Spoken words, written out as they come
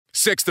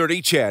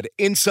630 CHED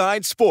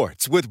Inside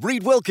Sports with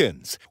Reed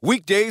Wilkins.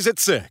 Weekdays at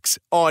 6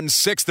 on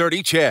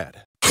 630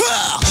 CHED.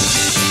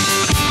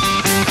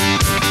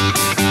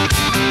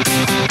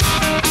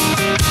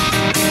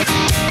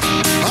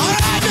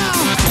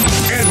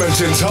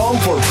 Edmonton's home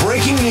for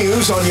breaking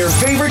news on your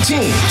favorite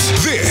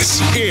teams.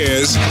 This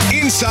is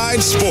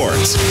Inside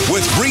Sports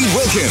with Reed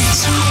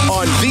Wilkins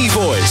on the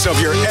voice of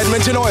your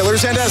Edmonton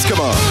Oilers and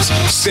Eskimos.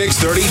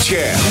 630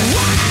 CHED.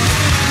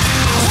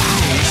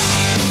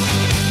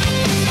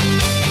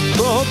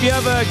 Well, hope you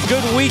have a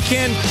good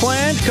weekend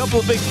planned. A couple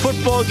of big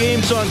football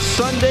games on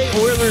Sunday.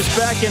 Oilers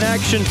back in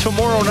action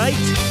tomorrow night.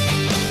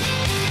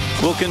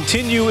 We'll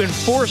continue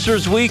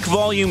Enforcers Week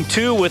Volume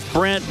 2 with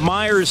Brant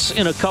Myers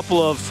in a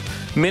couple of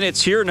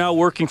minutes here, now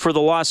working for the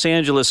Los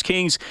Angeles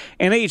Kings.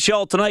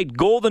 NHL tonight,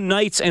 Golden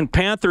Knights and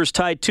Panthers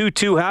tied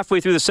 2-2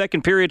 halfway through the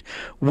second period.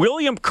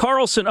 William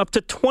Karlsson up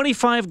to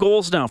 25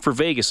 goals now for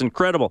Vegas.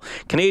 Incredible.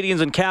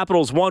 Canadians and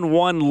Capitals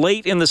 1-1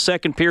 late in the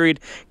second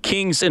period.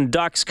 Kings and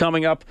Ducks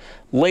coming up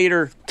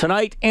later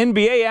tonight.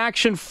 NBA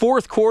action,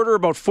 fourth quarter,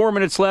 about 4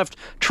 minutes left.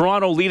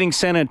 Toronto leading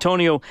San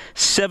Antonio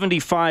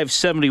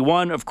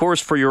 75-71. Of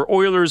course, for your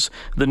Oilers,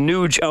 the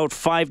Nuge out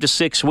 5 to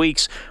 6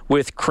 weeks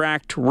with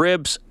cracked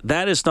ribs.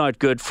 That is not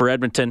good for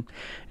Edmonton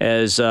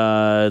as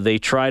they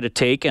try to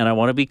take, and I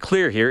want to be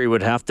clear here, it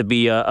would have to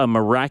be a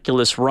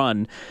miraculous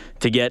run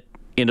to get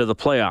into the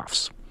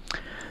playoffs.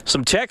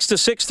 Some text to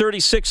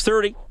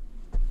 630.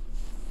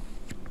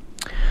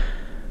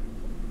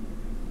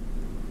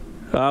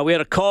 We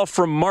had a call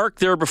from Mark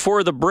there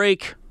before the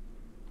break.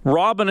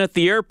 Robin at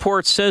the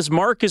airport says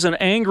Mark is an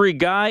angry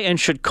guy and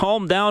should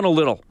calm down a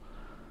little.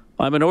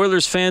 I'm an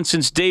Oilers fan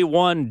since day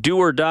one. Do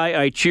or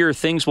die, I cheer.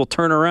 Things will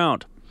turn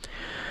around.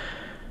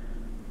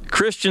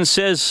 Christian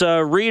says,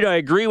 Reed, I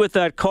agree with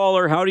that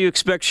caller. How do you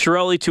expect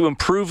Chiarelli to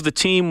improve the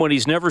team when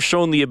he's never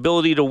shown the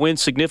ability to win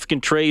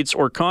significant trades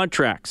or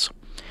contracts?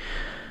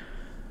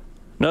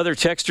 Another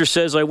texter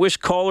says, I wish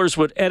callers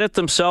would edit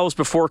themselves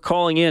before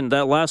calling in.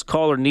 That last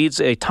caller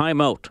needs a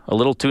timeout. A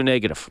little too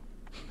negative.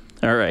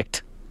 All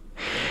right.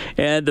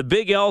 And the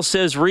Big L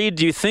says, Reed,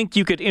 do you think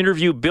you could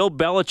interview Bill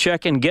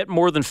Belichick and get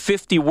more than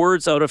 50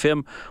 words out of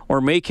him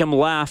or make him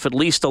laugh at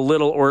least a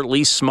little or at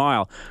least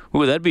smile?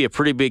 Ooh, that'd be a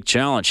pretty big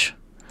challenge.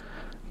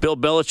 Bill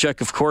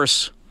Belichick, of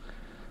course,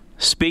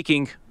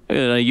 speaking,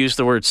 and I use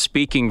the word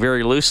speaking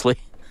very loosely,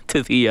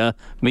 to the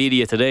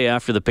media today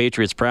after the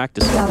Patriots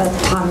practice. Now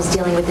that Tom is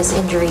dealing with this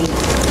injury,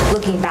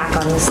 looking back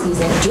on this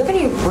season, do you have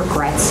any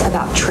regrets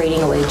about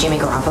trading away Jimmy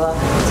Garoppolo?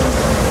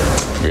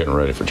 We're getting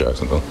ready for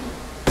Jacksonville.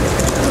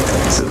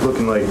 Is it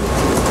looking like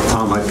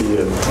Tom might be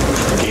a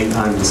game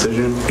time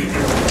decision?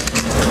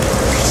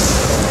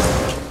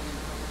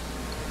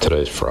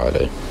 Today's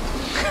Friday.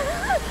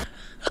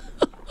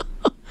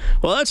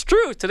 Well, that's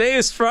true. Today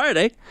is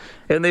Friday,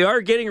 and they are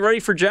getting ready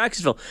for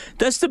Jacksonville.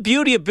 That's the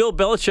beauty of Bill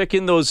Belichick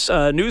in those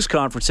news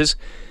conferences.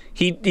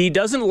 He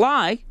doesn't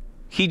lie.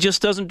 He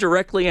just doesn't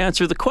directly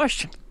answer the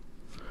question.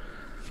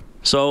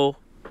 So,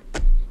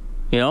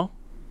 do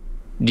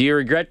you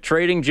regret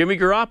trading Jimmy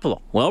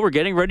Garoppolo? Well, we're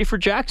getting ready for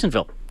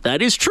Jacksonville.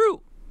 That is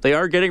true. They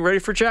are getting ready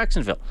for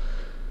Jacksonville.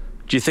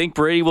 Do you think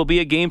Brady will be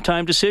a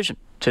game-time decision?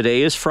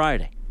 Today is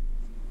Friday.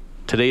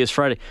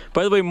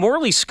 By the way,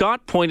 Morley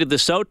Scott pointed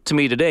this out to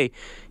me today.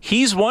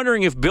 He's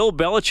wondering if Bill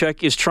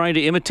Belichick is trying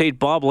to imitate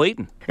Bob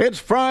Layton. It's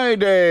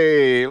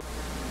Friday.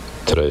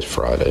 Today's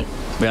Friday.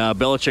 Yeah,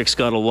 Belichick's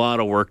got a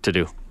lot of work to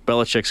do.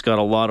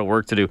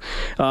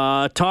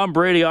 Tom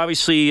Brady,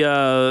 obviously,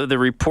 the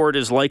report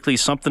is likely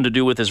something to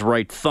do with his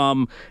right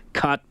thumb,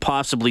 cut,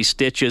 possibly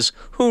stitches.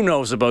 Who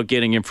knows about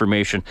getting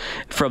information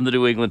from the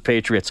New England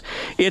Patriots?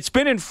 It's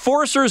been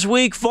Enforcers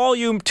Week,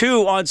 Volume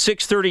 2 on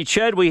 630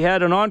 CHED. We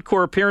had an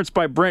encore appearance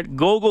by Brent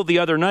Gogol the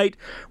other night.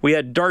 We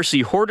had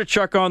Darcy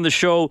Hordachuk on the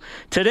show.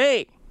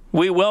 Today,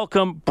 we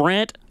welcome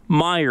Brant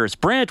Myers.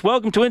 Brant,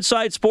 welcome to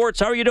Inside Sports.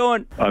 How are you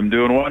doing? I'm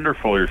doing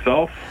wonderful.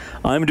 Yourself?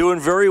 I'm doing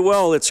very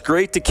well. It's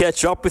great to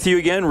catch up with you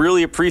again.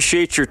 Really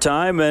appreciate your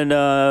time, and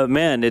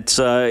man, it's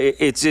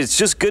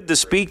just good to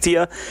speak to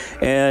you.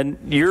 And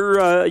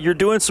you're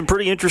doing some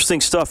pretty interesting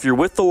stuff. You're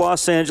with the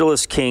Los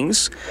Angeles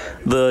Kings.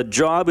 The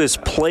job is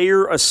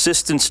player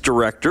assistance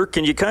director.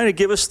 Can you kind of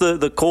give us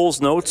the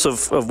Coles notes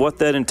of what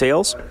that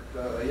entails?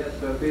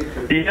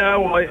 Yeah,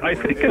 well, I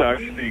think it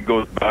actually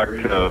goes back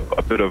to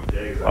a bit of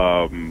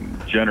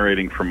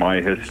generating from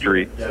my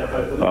history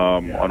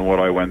on what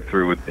I went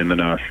through in the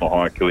National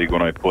Hockey League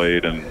when I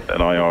played, and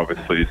I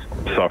obviously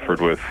suffered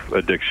with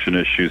addiction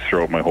issues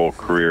throughout my whole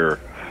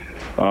career.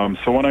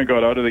 So when I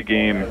got out of the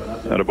game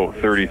at about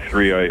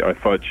 33, I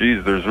thought,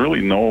 geez, there's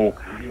really no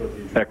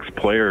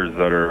ex-players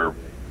that are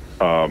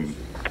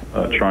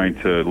trying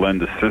to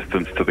lend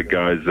assistance to the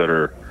guys that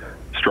are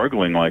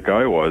struggling like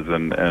I was,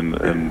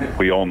 and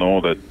we all know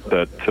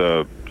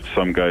that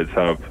some guys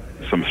have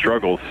some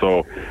struggles.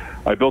 So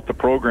I built the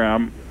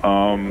program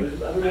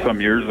some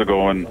years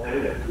ago, and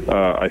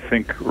I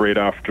think right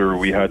after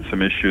we had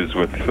some issues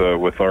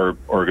with our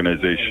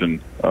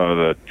organization,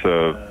 that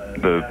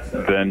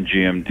the then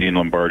GM Dean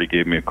Lombardi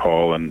gave me a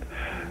call and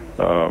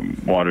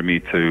wanted me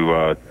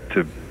to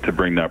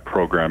bring that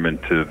program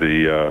into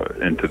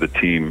the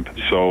team.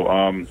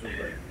 So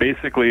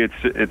basically,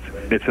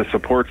 it's a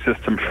support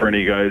system for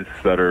any guys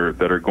that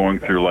are going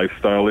through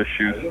lifestyle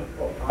issues.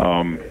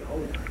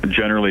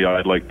 Generally,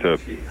 I'd like to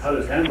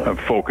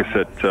focus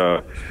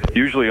it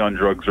usually on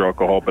drugs or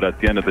alcohol, but at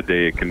the end of the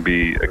day, it can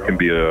be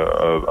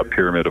a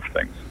pyramid of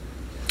things.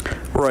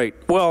 Right.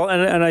 Well,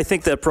 and I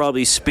think that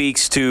probably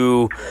speaks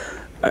to.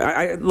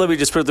 Let me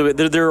just put it the way.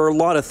 There are a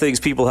lot of things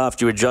people have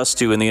to adjust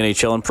to in the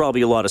NHL, and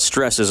probably a lot of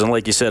stresses. And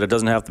like you said, it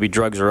doesn't have to be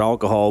drugs or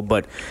alcohol,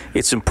 but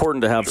it's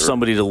important to have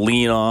somebody to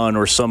lean on,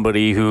 or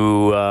somebody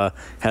who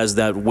has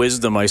that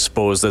wisdom, I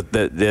suppose, that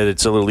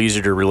it's a little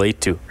easier to relate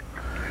to.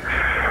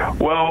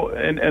 Well,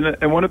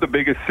 and one of the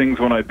biggest things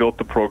when I built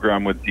the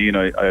program with Dean,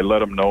 I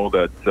let him know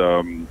that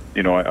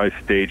I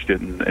staged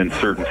it in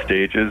certain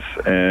stages,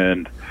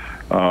 and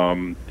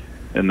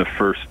in the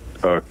first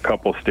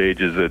couple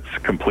stages,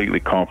 it's completely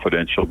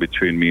confidential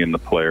between me and the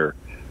player.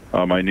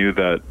 I knew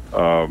that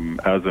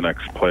as an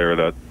ex-player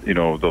that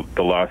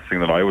the last thing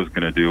that I was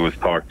going to do was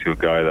talk to a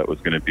guy that was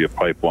going to be a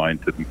pipeline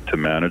to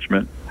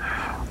management.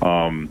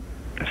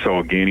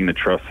 So gaining the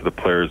trust of the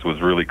players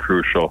was really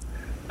crucial.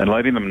 And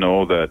letting them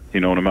know that,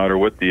 no matter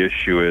what the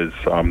issue is,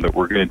 that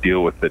we're going to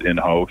deal with it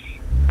in-house.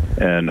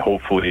 And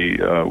hopefully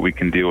we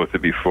can deal with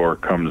it before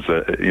it comes,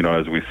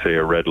 as we say,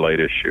 a red light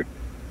issue.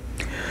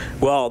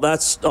 Well,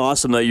 that's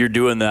awesome that you're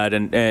doing that,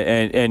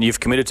 and you've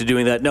committed to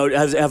doing that. Now,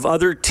 have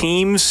other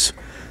teams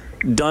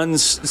done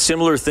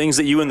similar things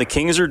that you and the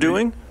Kings are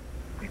doing?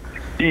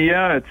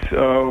 Yeah,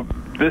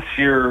 it's this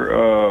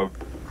year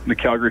the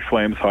Calgary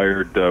Flames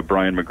hired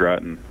Brian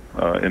McGrattan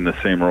in the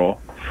same role.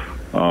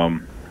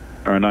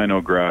 And I know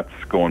Grat's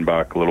going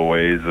back a little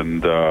ways,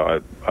 and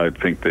I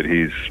think that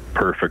he's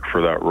perfect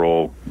for that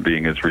role,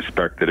 being as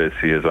respected as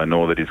he is. I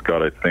know that he's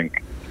got, I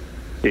think,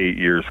 8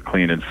 years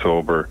clean and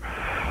sober.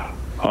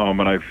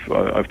 And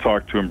I've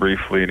talked to him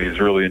briefly, and he's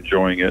really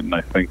enjoying it. And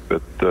I think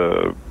that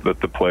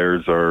the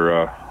players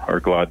are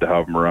glad to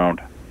have him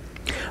around.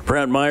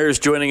 Brant Myers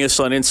joining us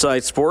on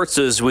Inside Sports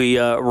as we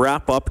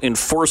wrap up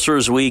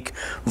Enforcers Week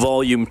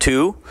Volume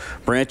 2.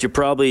 Brant, you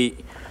probably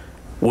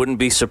wouldn't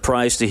be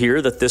surprised to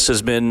hear that this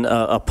has been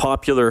a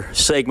popular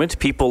segment.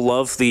 People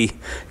love the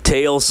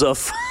tales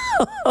of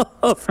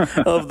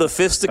of the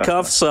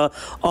fisticuffs,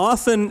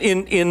 often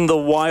in the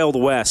Wild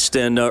West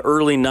and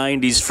early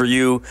 90s for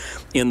you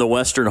in the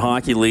Western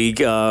Hockey League.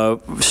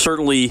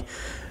 Certainly,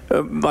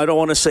 I don't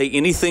want to say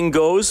anything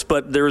goes,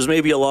 but there's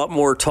maybe a lot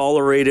more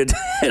tolerated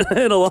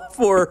and a lot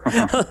more.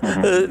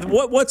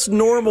 What's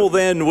normal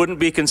then wouldn't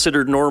be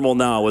considered normal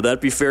now. Would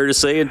that be fair to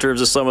say in terms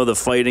of some of the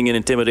fighting and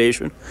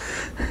intimidation?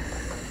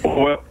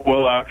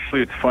 Well,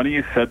 actually, it's funny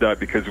you said that,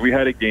 because we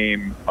had a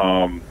game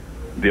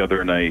the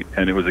other night,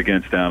 and it was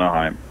against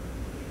Anaheim,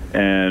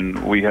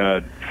 and we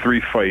had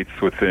 3 fights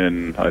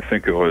within. I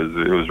think it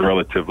was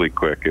relatively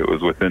quick. It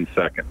was within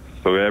seconds.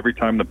 So every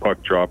time the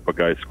puck dropped, a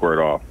guy squared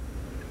off,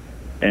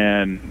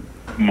 and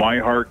my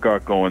heart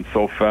got going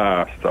so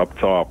fast up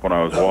top when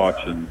I was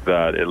watching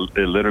that it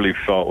literally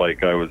felt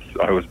like I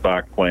was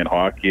back playing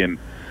hockey, and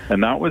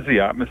that was the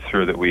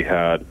atmosphere that we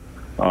had.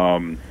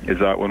 Is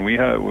that when we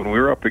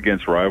were up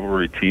against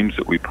rivalry teams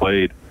that we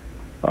played,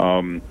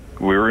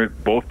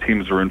 both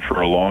teams were in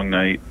for a long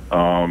night.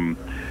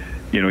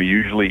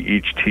 Usually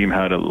each team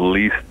had at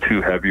least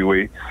 2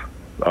 heavyweights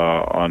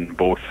on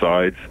both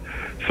sides.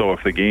 So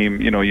if the game,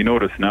 you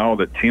notice now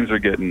that teams are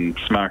getting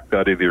smacked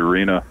out of the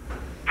arena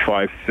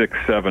 5, 6,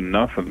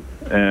 7-0.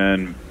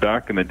 And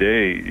back in the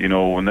day,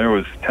 when there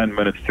was 10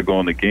 minutes to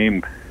go in the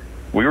game,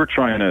 we were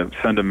trying to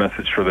send a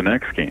message for the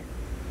next game.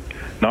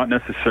 Not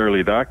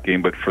necessarily that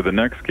game, but for the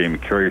next game,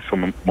 carry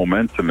some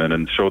momentum in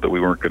and show that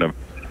we weren't going to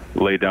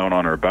lay down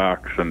on our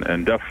backs.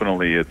 And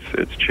definitely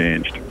it's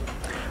changed.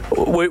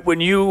 When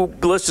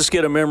let's just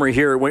get a memory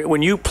here.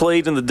 When you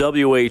played in the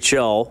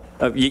WHL,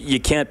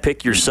 you can't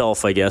pick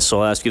yourself, I guess.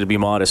 So I'll ask you to be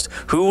modest.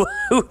 Who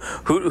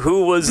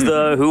was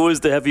the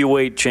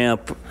heavyweight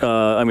champ?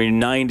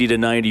 90 to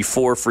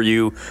 94 for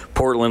you,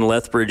 Portland,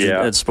 Lethbridge,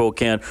 and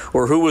Spokane.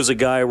 Or who was a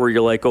guy where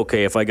you're like,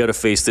 okay, if I got to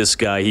face this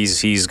guy,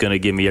 he's going to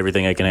give me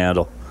everything I can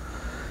handle?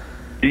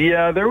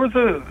 Yeah, there was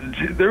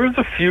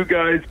a few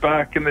guys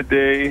back in the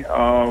day.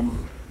 I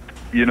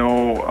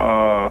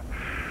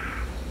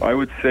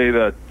would say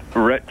that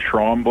Rhett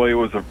Tremblay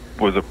was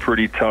a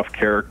pretty tough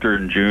character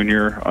in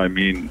junior. I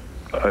mean,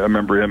 I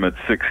remember him at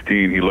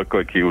 16. He looked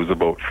like he was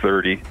about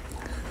 30.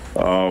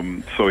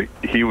 So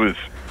he was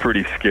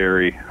pretty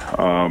scary.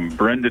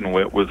 Brendan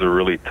Witt was a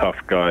really tough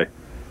guy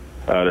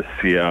out of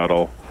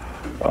Seattle.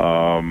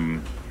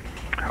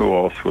 Who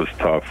else was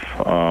tough?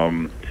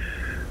 I'm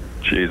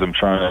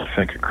trying to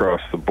think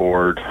across the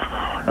board.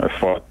 I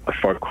fought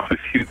quite a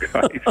few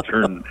guys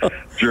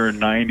during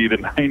 90 to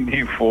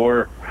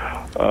 94.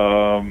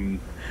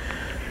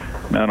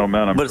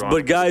 Man,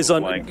 but guys,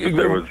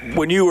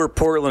 when you were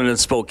Portland and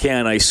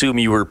Spokane, I assume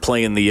you were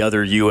playing the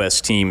other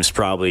U.S. teams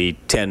probably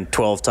 10,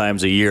 12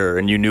 times a year,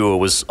 and you knew it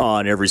was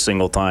on every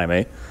single time,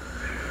 eh?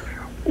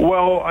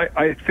 Well,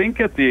 I think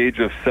at the age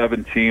of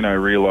 17, I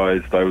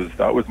realized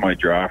that was my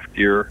draft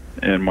year,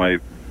 and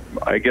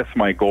I guess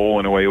my goal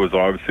in a way was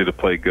obviously to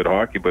play good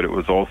hockey, but it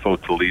was also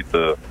to lead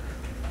the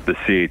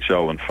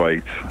CHL in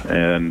fights.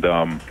 And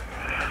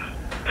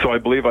so I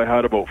believe I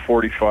had about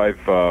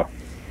 45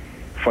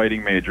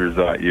 fighting majors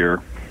that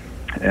year,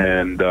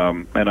 and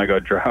I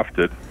got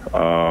drafted.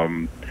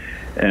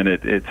 And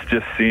it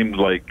just seemed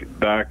like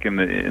back in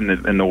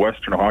the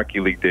Western Hockey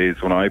League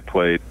days when I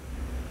played,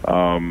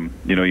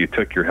 you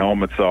took your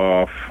helmets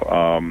off.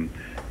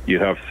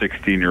 You'd have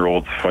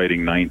 16-year-olds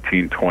fighting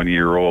 19,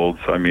 20-year-olds.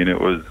 I mean, it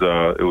was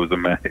a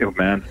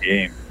man's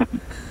game.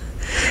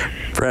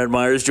 Brad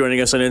Myers joining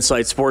us on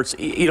Inside Sports.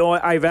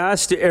 I've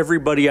asked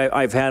everybody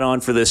I've had on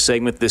for this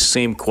segment this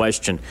same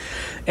question,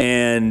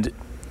 and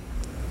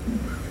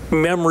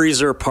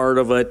memories are part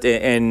of it,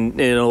 and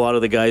a lot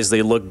of the guys,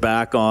 they look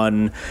back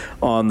on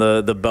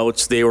the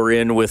bouts they were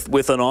in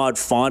with an odd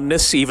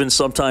fondness. Even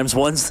sometimes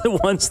once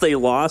they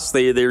lost,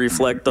 they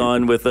reflect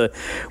on with a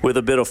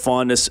bit of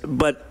fondness.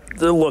 But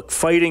look,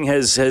 fighting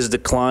has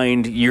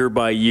declined year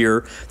by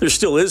year. There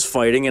still is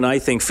fighting, and I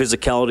think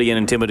physicality and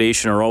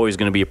intimidation are always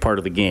going to be a part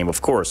of the game.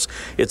 Of course,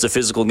 it's a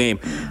physical game.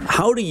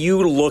 How do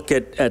you look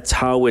at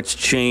how it's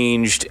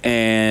changed?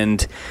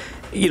 And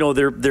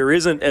there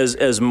isn't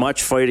as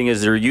much fighting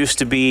as there used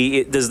to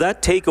be. Does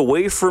that take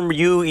away from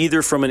you,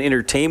 either from an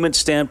entertainment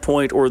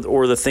standpoint or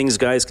the things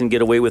guys can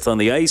get away with on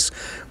the ice?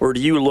 Or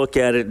do you look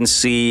at it and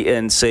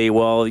say,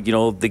 well,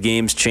 the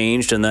game's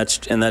changed and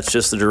that's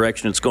just the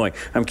direction it's going?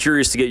 I'm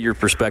curious to get your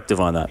perspective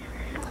on that.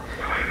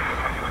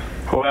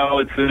 Well,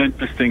 it's an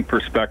interesting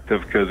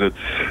perspective because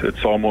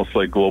it's almost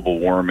like global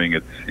warming.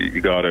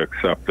 You got to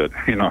accept it.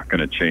 You're not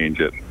going to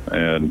change it.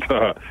 And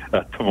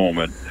at the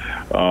moment,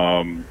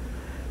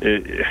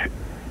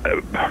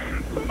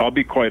 I'll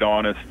be quite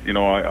honest.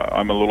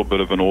 I'm a little bit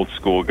of an old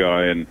school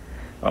guy, and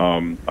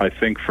I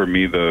think for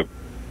me the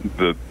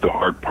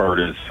hard part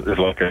is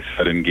like I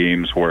said, in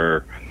games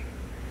where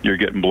you're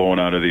getting blown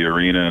out of the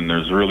arena and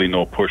there's really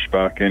no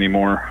pushback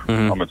anymore.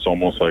 Mm-hmm. It's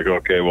almost like,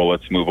 okay, well,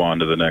 let's move on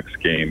to the next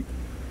game.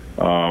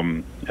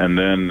 And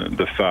then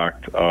the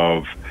fact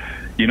of,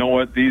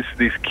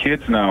 these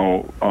kids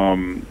now,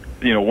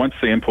 once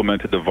they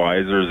implemented the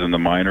visors in the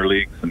minor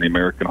leagues and the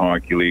American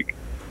Hockey League,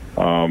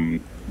 that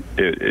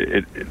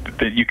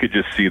you could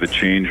just see the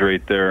change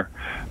right there.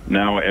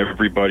 Now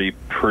everybody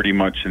pretty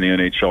much in the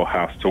NHL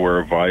has to wear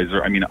a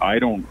visor. I mean, I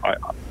don't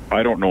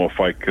know if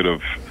I could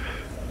have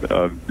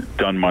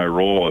done my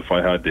role if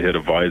I had to hit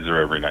a visor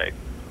every night.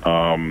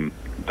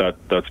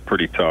 That's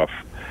pretty tough.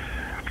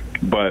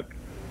 But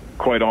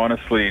quite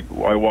honestly,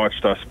 I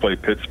watched us play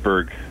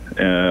Pittsburgh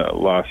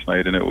last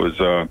night, and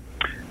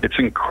it's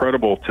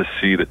incredible to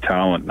see the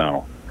talent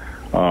now.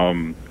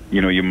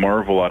 You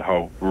marvel at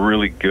how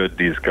really good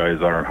these guys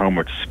are and how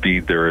much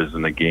speed there is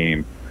in the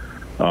game.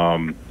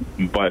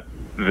 But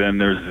then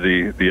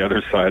there's the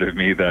other side of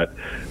me that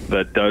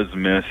does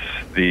miss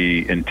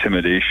the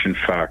intimidation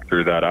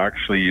factor that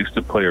actually used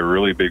to play a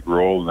really big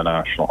role in the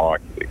National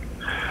Hockey League.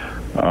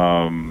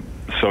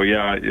 So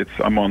yeah,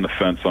 I'm on the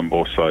fence on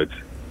both sides.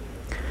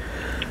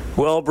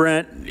 Well,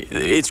 Brent,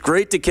 it's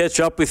great to catch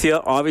up with you.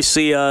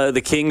 Obviously,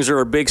 the Kings are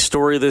a big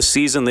story this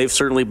season. They've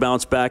certainly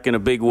bounced back in a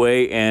big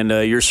way, and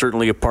you're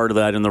certainly a part of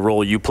that in the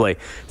role you play.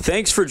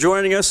 Thanks for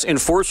joining us.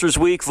 Enforcers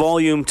Week,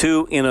 Volume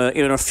 2. In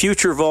a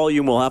future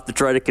volume, we'll have to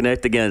try to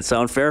connect again.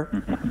 Sound fair?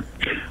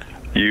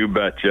 You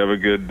bet. You have a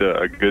good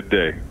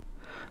day.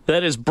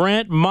 That is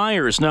Brant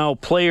Myers, now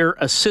player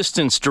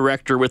assistance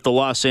director with the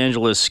Los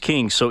Angeles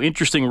Kings. So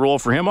interesting role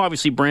for him.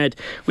 Obviously, Brant,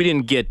 we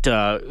didn't get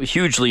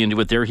hugely into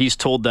it there. He's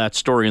told that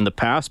story in the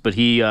past, but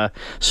he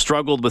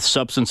struggled with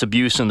substance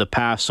abuse in the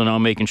past, so now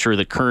making sure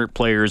that current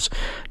players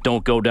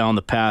don't go down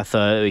the path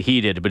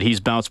he did. But he's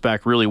bounced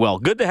back really well.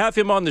 Good to have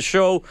him on the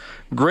show.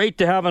 Great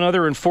to have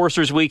another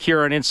Enforcers Week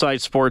here on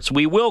Inside Sports.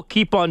 We will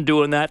keep on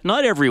doing that.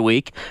 Not every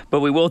week, but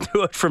we will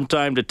do it from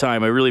time to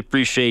time. I really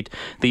appreciate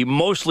the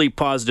mostly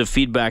positive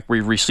feedback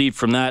we've received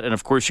from that. And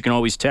of course, you can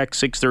always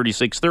text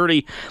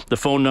 630-630. The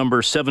phone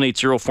number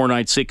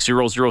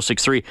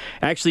 780-496-0063.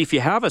 Actually, if you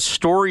have a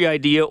story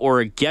idea or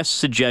a guest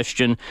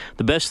suggestion,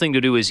 the best thing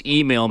to do is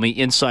email me,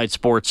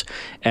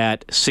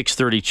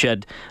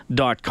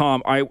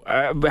 insidesports@630ched.com.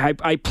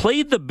 I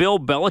played the Bill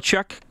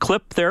Belichick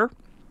clip there.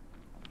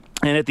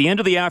 And at the end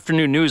of the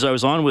afternoon news, I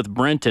was on with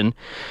Brenton,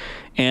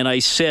 and I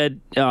said,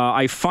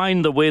 I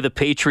find the way the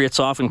Patriots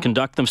often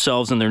conduct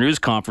themselves in their news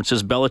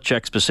conferences,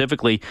 Belichick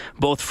specifically,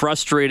 both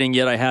frustrating,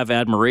 yet I have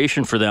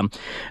admiration for them.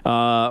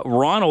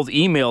 Ronald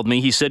emailed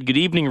me. He said, "Good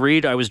evening,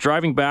 Reed. I was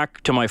driving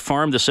back to my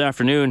farm this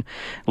afternoon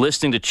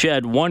listening to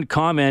Ched. One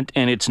comment,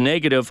 and it's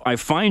negative. I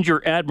find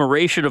your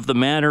admiration of the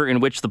manner in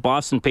which the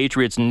Boston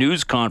Patriots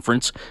news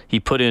conference," he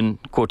put in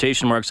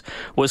quotation marks,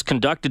 "was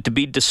conducted to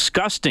be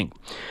disgusting.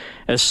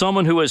 As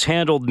someone who has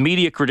handled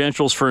media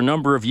credentials for a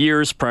number of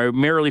years,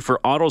 primarily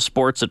for auto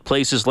sports at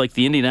places like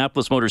the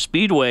Indianapolis Motor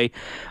Speedway,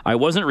 I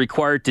wasn't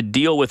required to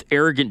deal with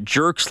arrogant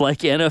jerks like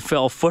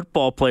NFL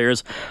football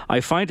players.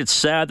 I find it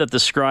sad that the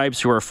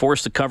scribes who are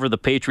forced to cover the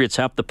Patriots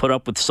have to put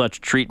up with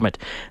such treatment.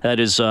 That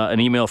is an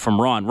email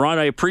from Ron. Ron,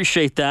 I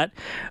appreciate that.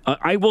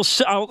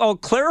 I'll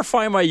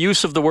clarify my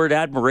use of the word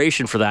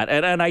admiration for that.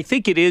 And I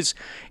think it is,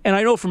 and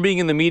I know from being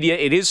in the media,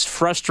 it is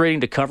frustrating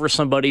to cover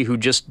somebody who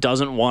just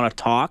doesn't want to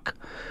talk,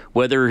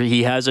 whether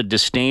he has a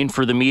disdain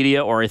for the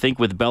media, or I think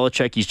with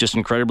Belichick, he's just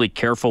incredibly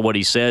careful what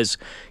he says.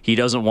 He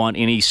doesn't want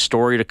any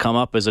story to come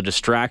up as a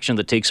distraction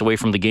that takes away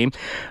from the game.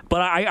 But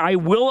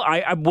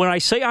when I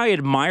say I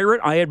admire it,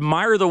 I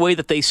admire the way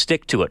that they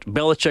stick to it,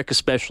 Belichick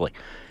especially.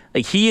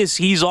 Like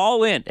he's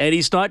all in, and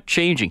he's not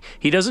changing.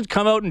 He doesn't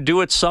come out and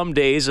do it some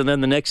days, and then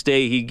the next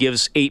day he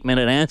gives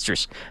 8-minute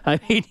answers.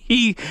 I mean,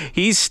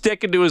 he's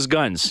sticking to his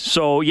guns.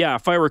 So, yeah,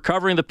 if I were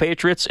covering the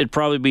Patriots, it'd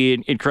probably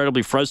be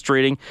incredibly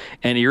frustrating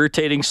and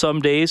irritating some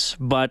days,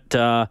 but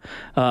I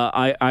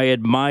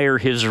admire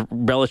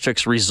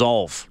Belichick's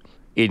resolve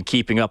in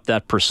keeping up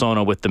that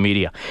persona with the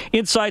media.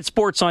 Inside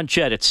Sports on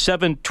Ched, it's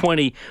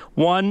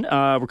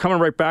 7:21. We're coming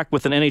right back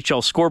with an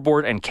NHL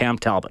scoreboard and Cam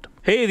Talbot.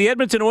 Hey, the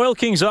Edmonton Oil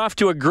Kings off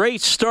to a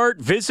great start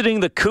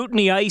visiting the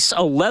Kootenay Ice.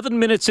 11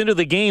 minutes into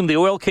the game, the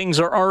Oil Kings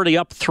are already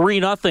up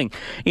 3-0.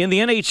 In the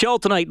NHL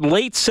tonight,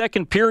 late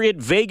second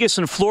period, Vegas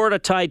and Florida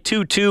tied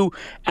 2-2.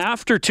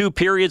 After 2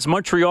 periods,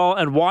 Montreal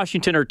and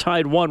Washington are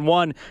tied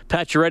 1-1.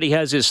 Pacioretty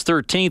has his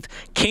 13th.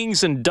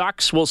 Kings and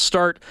Ducks will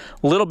start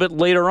a little bit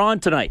later on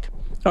tonight.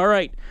 All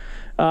right.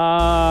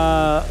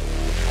 Mike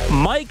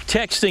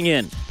texting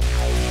in.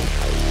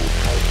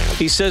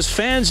 He says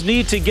fans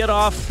need to get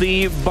off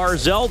the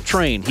Barzal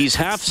train. He's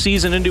half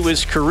season into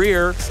his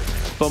career,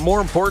 but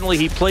more importantly,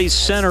 he plays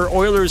center.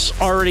 Oilers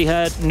already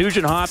had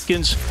Nugent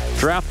Hopkins,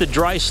 drafted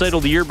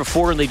Draisaitl the year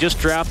before, and they just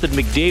drafted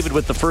McDavid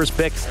with the first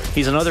pick.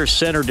 He's another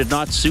center, did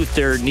not suit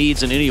their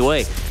needs in any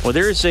way. Well,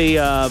 there's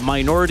a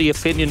minority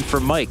opinion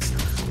from Mike,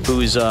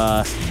 who's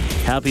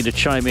happy to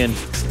chime in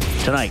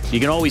tonight. You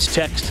can always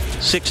text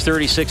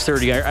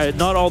 630.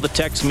 Not all the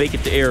texts make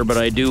it to air, but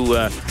I do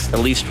at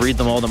least read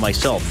them all to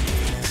myself.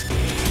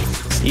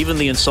 Even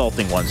the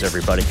insulting ones,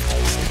 everybody.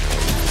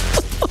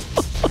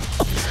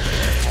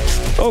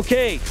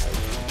 Okay.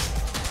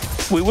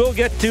 We will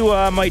get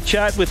to my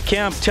chat with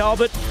Cam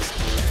Talbot.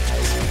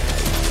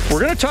 We're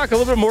going to talk a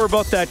little bit more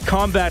about that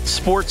combat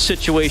sports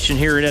situation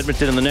here in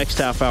Edmonton in the next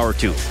half hour,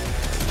 too.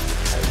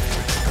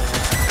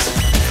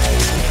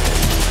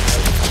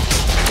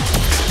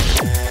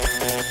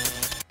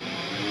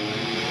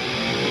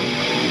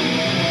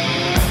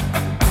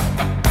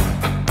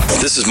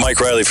 This is Mike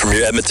Riley from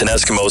your Edmonton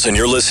Eskimos, and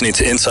you're listening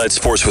to Inside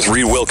Sports with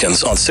Reed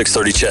Wilkins on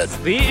 630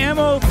 Ched. The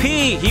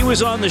MOP, he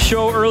was on the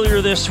show earlier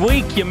this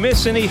week. You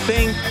miss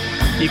anything?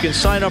 You can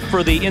sign up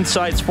for the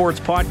Inside Sports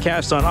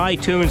podcast on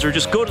iTunes, or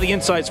just go to the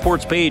Inside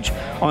Sports page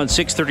on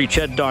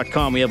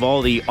 630ched.com. We have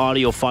all the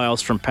audio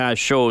files from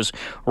past shows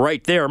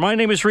right there. My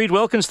name is Reed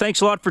Wilkins.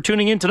 Thanks a lot for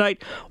tuning in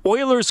tonight.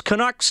 Oilers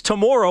Canucks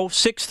tomorrow,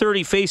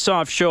 6:30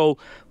 face-off show.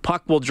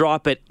 Puck will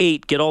drop at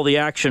 8. Get all the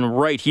action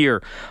right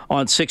here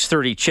on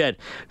 630 Ched.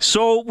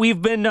 So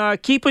we've been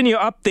keeping you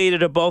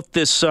updated about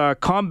this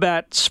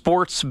combat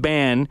sports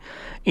ban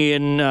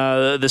in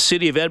the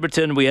city of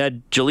Edmonton. We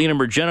had Jelena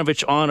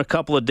Mrjenovic on a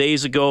couple of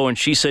days ago, and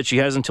she said she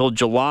has until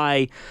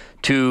July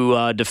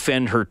to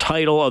defend her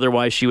title.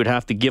 Otherwise, she would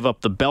have to give up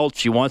the belt.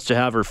 She wants to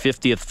have her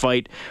 50th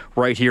fight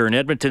right here in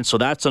Edmonton, so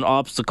that's an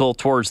obstacle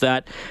towards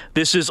that.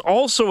 This is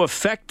also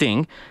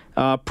affecting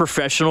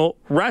professional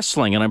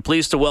wrestling, and I'm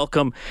pleased to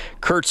welcome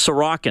Kurt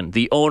Sorokin,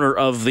 the owner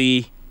of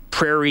the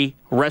Prairie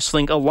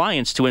Wrestling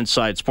Alliance, to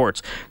Inside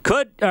Sports.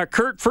 Kurt,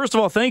 first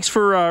of all, thanks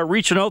for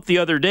reaching out the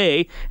other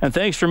day, and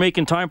thanks for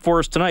making time for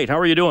us tonight. How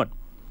are you doing?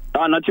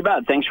 Not too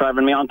bad. Thanks for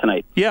having me on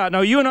tonight. Yeah, now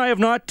you and I have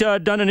not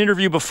done an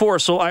interview before,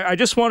 so I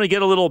just want to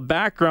get a little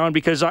background,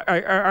 because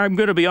I'm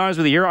going to be honest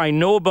with you here. I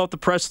know about the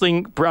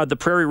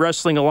Prairie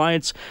Wrestling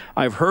Alliance.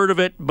 I've heard of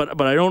it,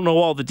 but I don't know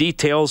all the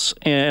details.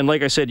 And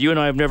like I said, you and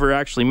I have never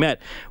actually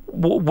met.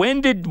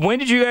 When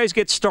did you guys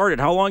get started?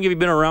 How long have you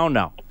been around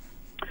now?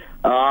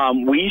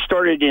 We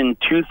started in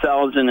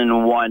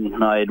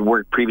 2001. I had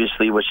worked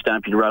previously with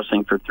Stampede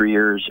Wrestling for 3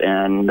 years,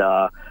 and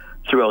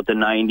throughout the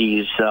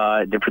 90s,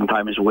 different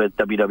times with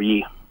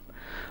WWE.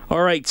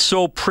 All right,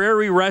 so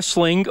Prairie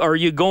Wrestling, are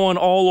you going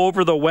all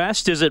over the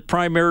West? Is it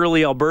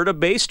primarily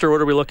Alberta-based, or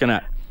what are we looking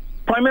at?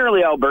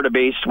 Primarily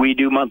Alberta-based. We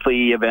do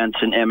monthly events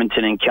in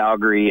Edmonton and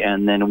Calgary,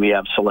 and then we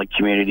have select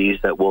communities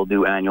that will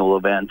do annual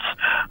events.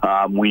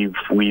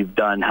 We've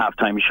done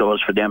halftime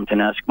shows for the Edmonton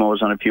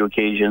Eskimos on a few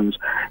occasions,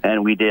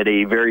 and we did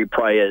a very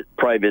private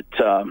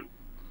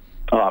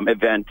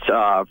event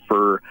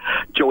for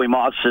Joey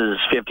Moss's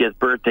 50th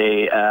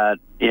birthday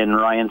in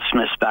Ryan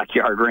Smith's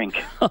backyard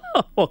rink.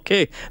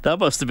 Okay, that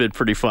must have been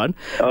pretty fun.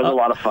 That was a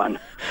lot of fun.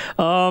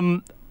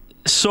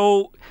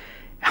 So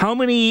how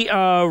many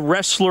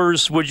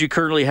wrestlers would you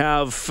currently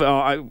have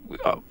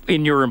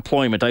in your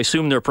employment? I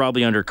assume they're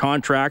probably under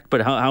contract,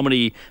 but how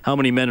many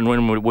men and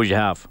women would you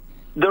have?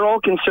 They're all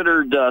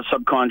considered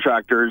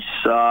subcontractors.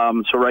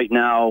 So right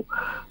now,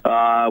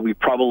 we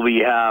probably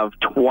have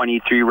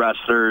 23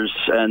 wrestlers,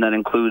 and that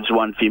includes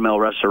one female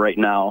wrestler right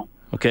now.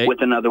 Okay.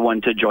 With another one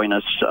to join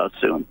us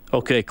soon.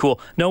 Okay, cool.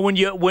 Now, when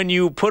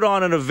you put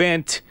on an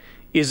event,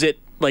 is it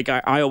like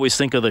I always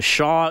think of the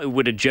Shaw?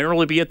 Would it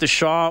generally be at the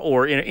Shaw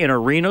or in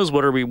arenas?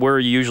 Where are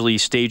you usually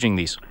staging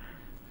these?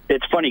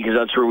 It's funny because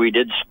that's where we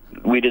did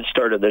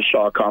start at the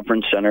Shaw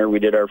Conference Center. We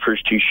did our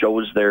first 2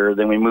 shows there.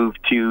 Then we moved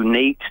to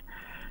Nate,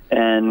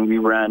 and we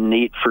ran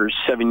Nate for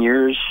 7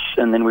 years.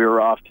 And then we were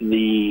off to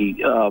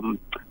the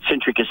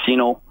Century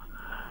Casino,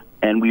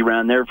 and we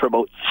ran there for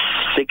about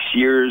 6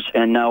 years.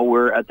 And now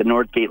we're at the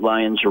Northgate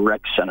Lions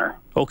Rec Center.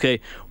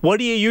 Okay. What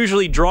do you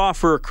usually draw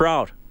for a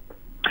crowd?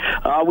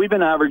 We've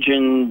been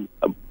averaging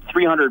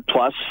 300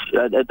 plus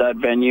at that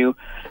venue.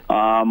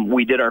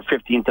 We did our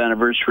 15th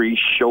anniversary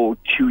show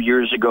 2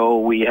 years ago.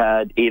 We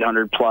had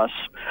 800 plus,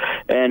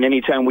 and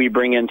anytime we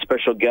bring in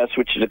special guests,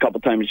 which is a couple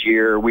times a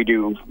year, we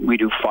do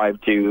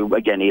 5 to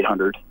again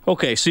 800.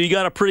 Okay, so you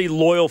got a pretty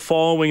loyal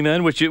following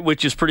then, which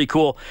is pretty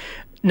cool.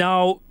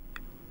 Now,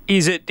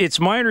 it's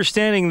my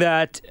understanding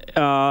that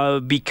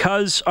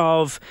because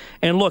of,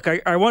 and look,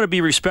 I want to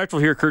be respectful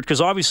here, Kurt, because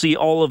obviously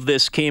all of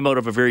this came out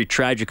of a very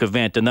tragic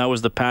event, and that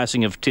was the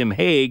passing of Tim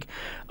Hague.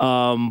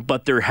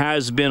 But there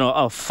has been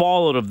a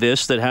fallout of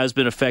this that has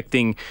been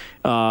affecting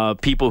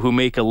people who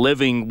make a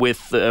living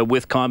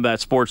with combat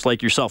sports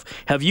like yourself.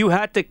 Have you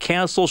had to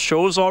cancel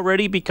shows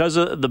already because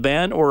of the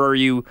ban, or are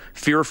you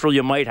fearful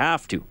you might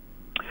have to?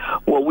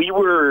 Well, we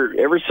were,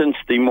 ever since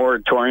the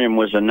moratorium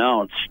was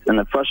announced, and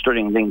the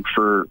frustrating thing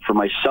for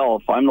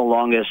myself, I'm the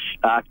longest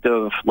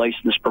active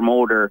licensed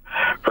promoter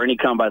for any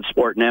combat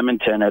sport in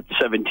Edmonton at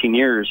 17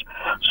 years.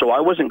 So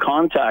I wasn't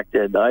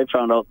contacted. I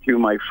found out through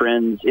my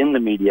friends in the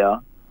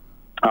media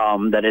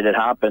that it had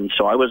happened.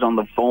 So I was on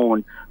the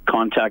phone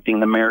contacting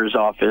the mayor's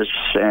office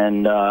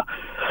and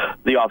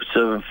the office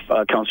of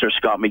Councillor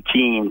Scott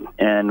McKean,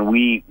 and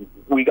we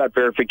got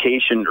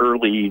verification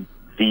early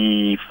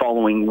the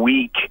following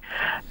week,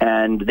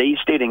 and they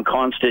stayed in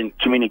constant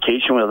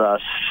communication with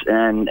us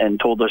and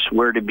told us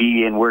where to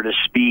be and where to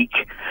speak.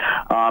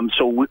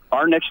 So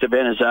our next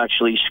event is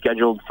actually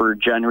scheduled for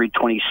January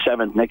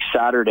 27th, next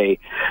Saturday.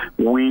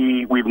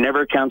 We've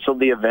never canceled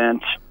the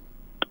event.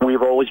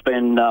 We've always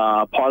been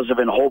positive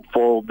and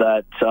hopeful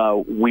that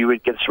we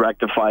would get this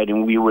rectified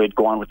and we would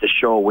go on with the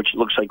show, which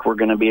looks like we're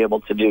going to be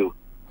able to do.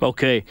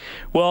 Okay.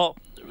 Well,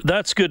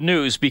 that's good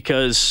news,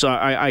 because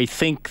I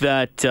think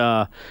that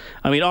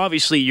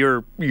obviously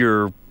you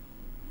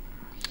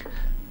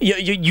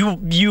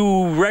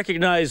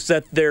recognize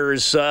that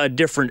there's a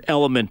different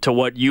element to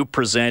what you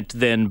present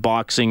than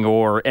boxing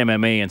or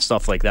MMA and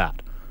stuff like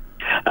that.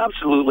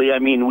 Absolutely. I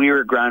mean, we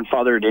were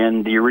grandfathered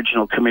in. The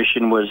original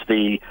commission was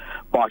the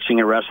Boxing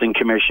and Wrestling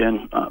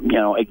Commission.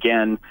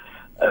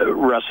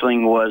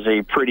 Wrestling was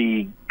a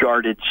pretty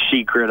guarded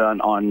secret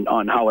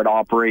on how it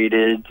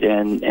operated,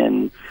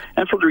 and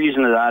for the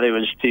reason of that, it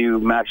was to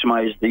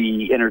maximize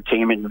the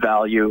entertainment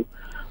value.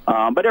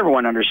 But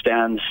everyone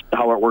understands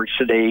how it works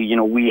today. You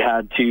know, we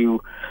had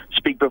to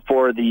speak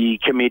before the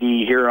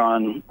committee here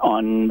on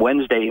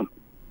Wednesday.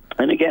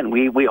 And again,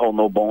 we hold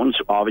no bones.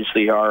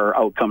 Obviously, our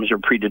outcomes are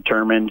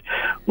predetermined.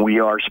 We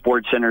are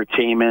sports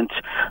entertainment.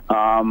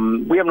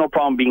 We have no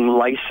problem being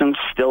licensed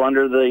still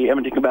under the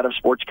Edmonton Combative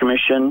Sports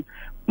Commission.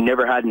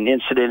 Never had an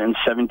incident in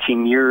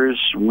 17 years.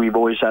 We've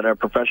always had a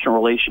professional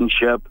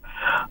relationship.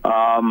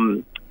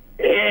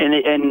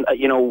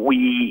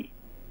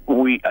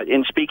 We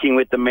in speaking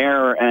with the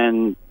mayor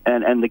and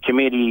the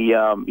committee,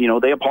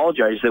 they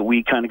apologized that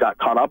we kind of got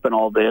caught up in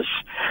all this.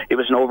 It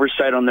was an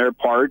oversight on their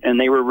part, and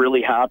they were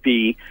really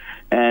happy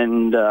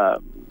and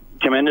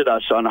commended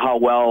us on how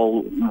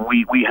well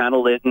we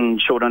handled it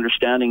and showed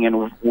understanding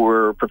and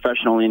were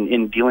professional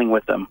in dealing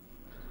with them.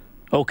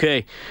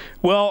 Okay.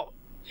 Well,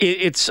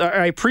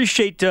 I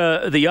appreciate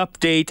the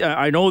update.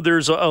 I know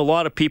there's a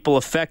lot of people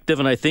affected,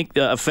 and I think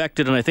there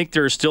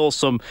are still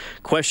some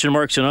question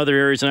marks in other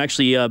areas. And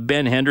actually,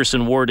 Ben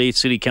Henderson, Ward 8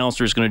 City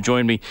Councillor, is going to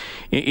join me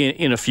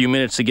in a few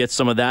minutes to get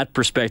some of that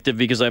perspective,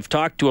 because I've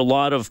talked to a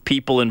lot of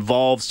people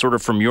involved, sort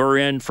of from your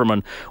end, from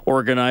an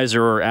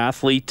organizer or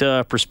athlete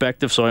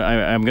perspective. So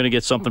I'm going to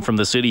get something from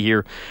the city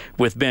here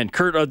with Ben.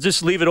 Kurt, I'll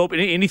just leave it open.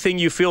 Anything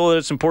you feel that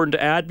it's important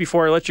to add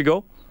before I let you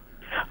go?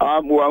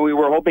 Well, we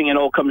were hoping it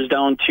all comes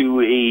down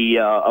to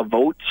a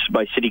vote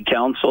by City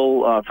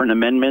Council for an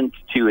amendment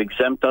to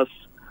exempt us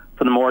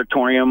from the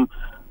moratorium.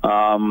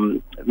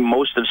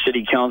 Most of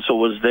City Council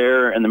was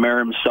there, and the mayor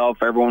himself.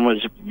 Everyone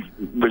was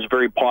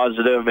very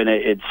positive, and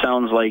it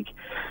sounds like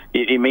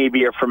it may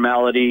be a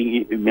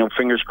formality.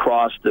 Fingers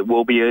crossed that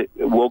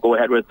we'll go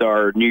ahead with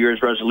our New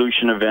Year's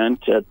resolution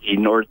event at the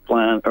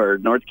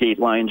Northgate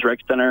Lions Rec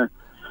Center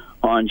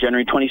on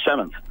January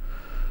 27th.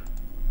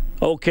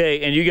 Okay,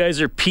 and you guys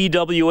are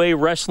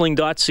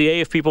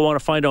pwawrestling.ca if people want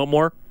to find out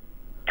more?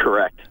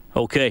 Correct.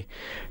 Okay.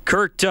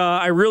 Kurt,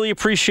 I really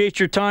appreciate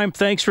your time.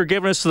 Thanks for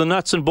giving us the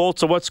nuts and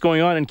bolts of what's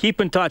going on, and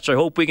keep in touch. I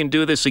hope we can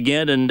do this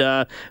again and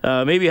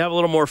maybe have a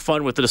little more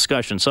fun with the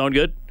discussion. Sound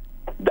good?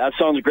 That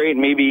sounds great.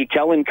 Maybe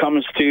Kellen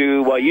comes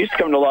to, he used to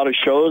come to a lot of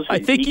shows. I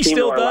think he came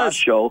still to our does. Last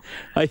show.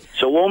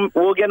 So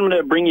we'll get him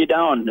to bring you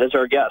down as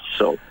our guest.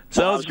 So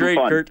sounds great,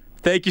 Kurt.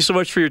 Thank you so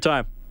much for your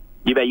time.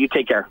 You bet. You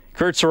take care.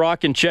 Kurt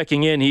Sorokin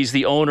checking in. He's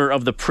the owner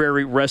of the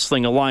Prairie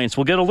Wrestling Alliance.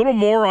 We'll get a little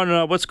more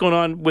on what's going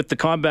on with the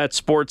combat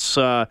sports,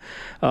 the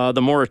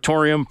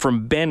moratorium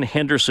from Ben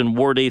Henderson,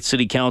 Ward 8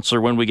 City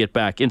Councilor, when we get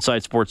back.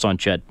 Inside Sports on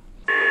Ched.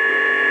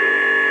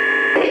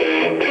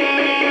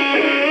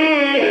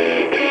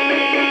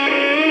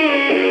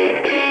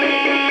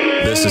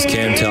 This is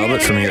Cam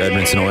Talbot from your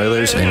Edmonton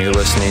Oilers, and you're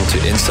listening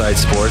to Inside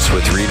Sports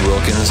with Reed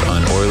Wilkins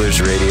on Oilers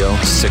Radio,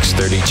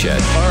 630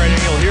 Ched. All right,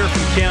 and you'll hear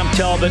from Cam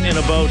Talbot in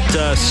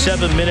about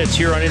 7 minutes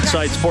here on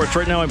Inside Sports.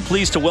 Right now, I'm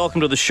pleased to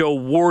welcome to the show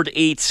Ward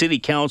 8 City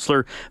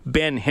Councilor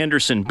Ben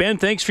Henderson. Ben,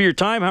 thanks for your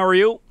time. How are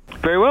you?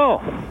 Very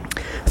well.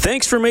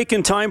 Thanks for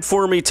making time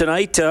for me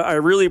tonight. I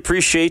really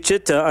appreciate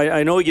it.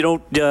 I know you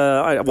don't.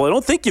 I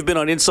don't think you've been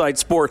on Inside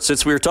Sports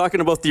since we were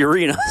talking about the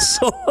arena.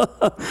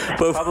 But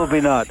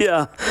probably not.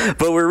 Yeah,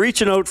 but we're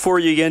reaching out for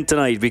you again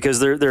tonight because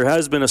there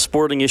has been a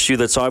sporting issue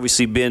that's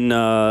obviously been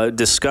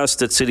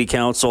discussed at City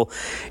Council,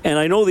 and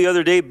I know the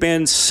other day,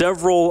 Ben,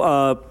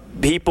 several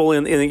people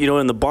in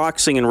the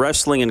boxing and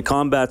wrestling and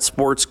combat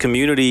sports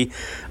community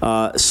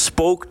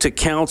spoke to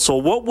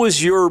council. What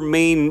was your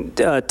main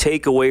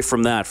takeaway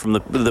from that, from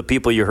the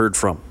people you heard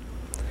from?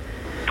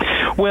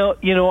 Well,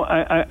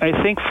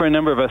 I think for a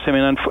number of us,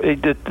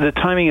 the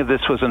timing of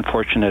this was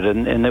unfortunate,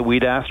 and that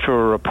we'd asked for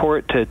a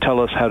report to tell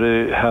us how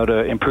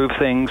to improve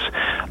things.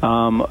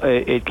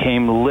 It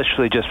came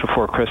literally just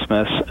before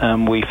Christmas.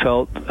 We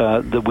felt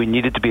that we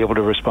needed to be able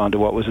to respond to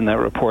what was in that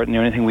report, and the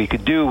only thing we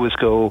could do was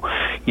go.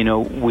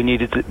 We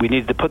needed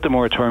to put the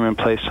moratorium in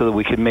place so that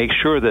we could make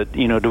sure that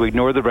to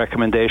ignore the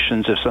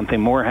recommendations if something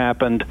more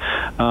happened,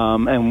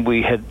 and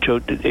we had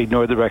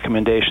ignored the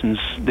recommendations,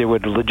 there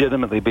would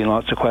legitimately be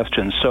lots of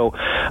questions. So.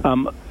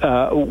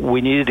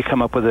 We needed to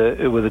come up with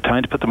a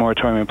time to put the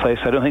moratorium in place.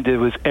 I don't think there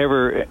was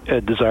ever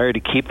a desire to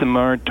keep the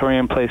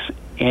moratorium in place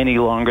any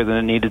longer than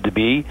it needed to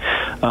be.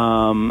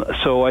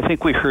 So I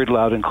think we heard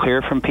loud and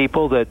clear from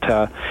people that,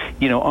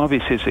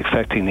 obviously it's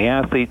affecting the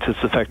athletes,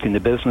 it's affecting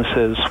the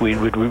businesses. We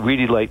would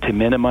really like to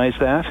minimize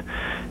that.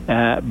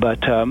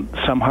 But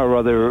somehow or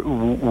other,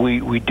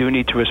 we do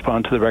need to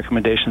respond to the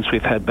recommendations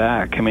we've had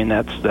back.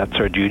 That's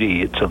our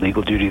duty. It's a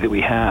legal duty that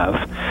we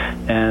have.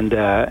 And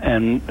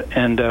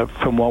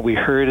from what we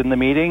heard in the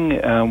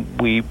meeting,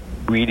 we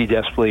really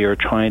desperately are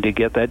trying to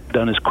get that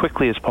done as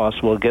quickly as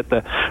possible, get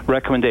the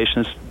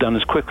recommendations done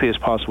as quickly as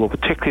possible,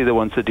 particularly the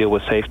ones that deal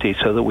with safety,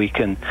 so that we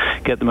can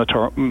get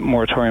the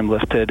moratorium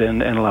lifted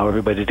and allow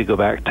everybody to go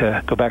back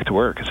to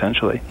work,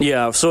 essentially.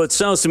 Yeah, so it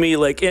sounds to me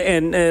like,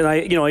 and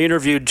I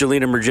interviewed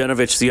Jelena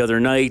Mrjenovic the other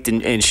night,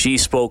 and she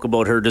spoke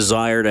about her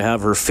desire to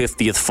have her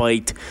 50th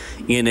fight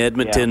in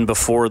Edmonton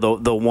before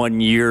the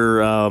 1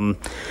 year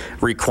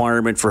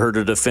requirement for her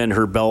to defend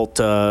her belt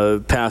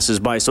passes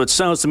by. So it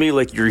sounds to me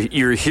like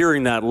you're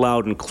hearing that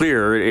loud and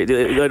clear. I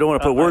don't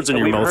want to put words in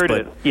your mouth,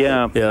 but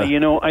yeah.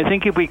 I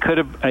think if we could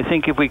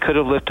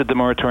have lifted the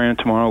moratorium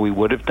tomorrow, we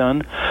would have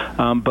done.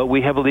 But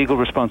we have a legal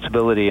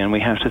responsibility, and we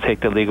have to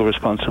take the legal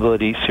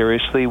responsibility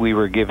seriously. We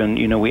were given,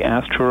 we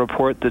asked for a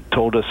report that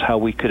told us how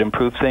we could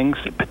improve things,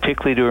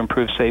 particularly to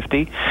improve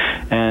safety,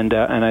 and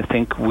I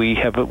think we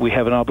have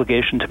an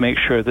obligation to make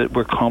sure that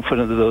we're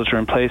confident that those are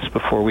in place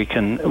before we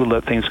can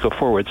let things go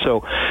forward.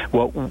 So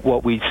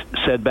what we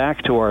said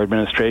back to our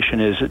administration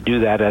is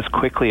do that as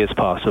quickly as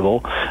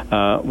possible.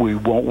 We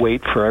won't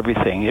wait for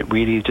everything. It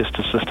really just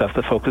is the stuff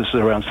that focuses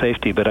around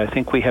safety. But I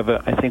think we have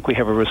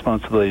a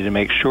responsibility to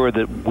make sure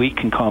that we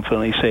can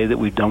confidently say that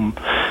we've done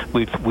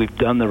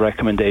the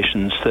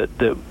recommendations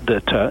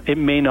that it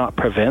may not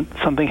prevent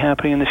something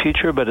happening in the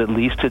future, but at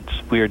least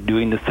we are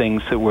doing the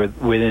things that were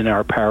within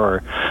our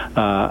power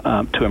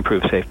to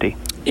improve safety.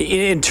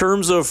 In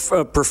terms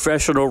of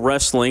professional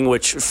wrestling,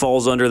 which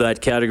falls under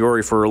that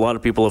category for a lot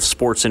of people of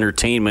sports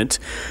entertainment,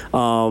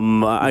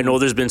 I know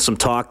there's been some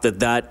talk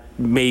that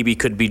maybe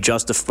could be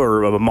justified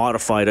or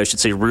modified, I should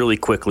say, really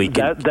quickly.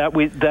 I don't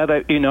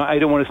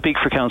want to speak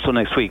for council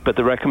next week, but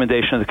the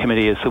recommendation of the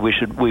committee is that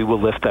we will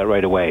lift that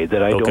right away.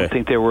 That I don't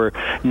think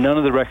none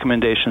of the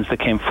recommendations that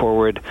came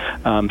forward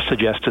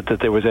suggested that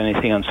there was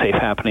anything unsafe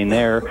happening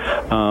there.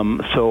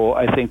 So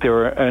I think there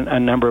were a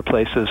number of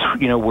places,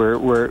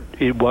 where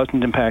it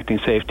wasn't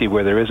impacting safety,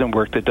 where there isn't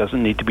work that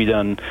doesn't need to be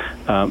done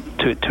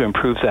to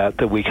improve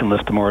that we can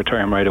lift the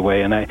moratorium right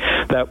away. And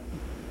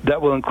that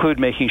will include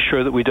making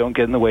sure that we don't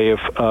get in the way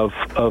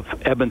of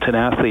Edmonton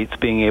athletes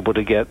being able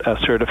to get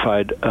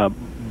certified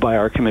by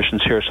our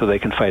commissions here so they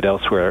can fight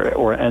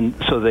elsewhere and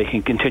so they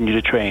can continue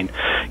to train.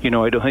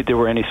 I don't think there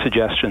were any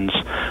suggestions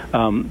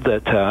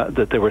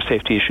that there were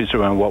safety issues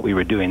around what we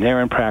were doing there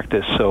in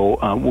practice. So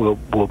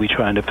we'll be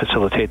trying to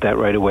facilitate that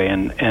right away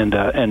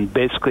and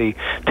basically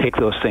take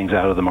those things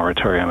out of the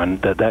moratorium,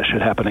 and that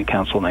should happen in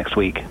council next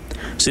week.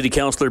 City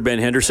Councilor Ben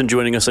Henderson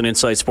joining us on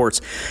Inside Sports.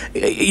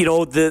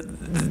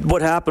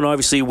 What happened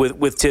obviously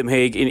with Tim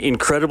Hague,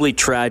 incredibly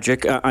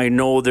tragic. I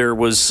know there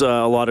was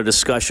a lot of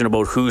discussion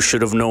about who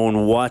should have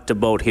known what. lot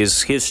about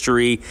his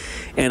history,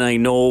 and I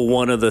know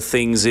one of the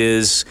things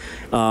is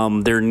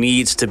there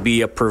needs to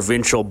be a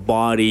provincial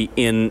body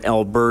in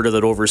Alberta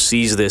that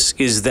oversees this.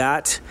 Is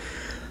that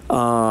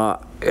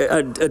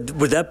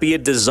would that be a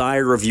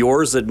desire of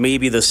yours, that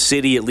maybe the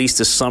city, at least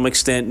to some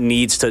extent,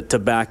 needs to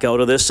back out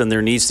of this, and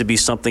there needs to be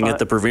something at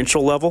the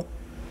provincial level?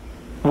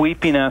 We've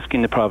been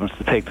asking the province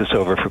to take this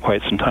over for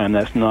quite some time.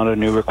 That's not a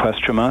new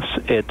request from us.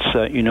 It's,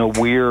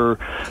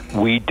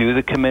 we do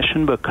the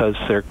commission because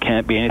there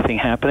can't be anything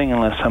happening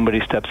unless somebody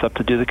steps up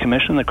to do the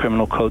commission. The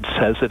criminal code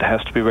says it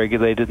has to be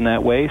regulated in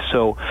that way.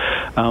 So,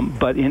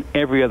 but in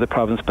every other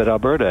province but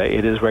Alberta,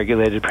 it is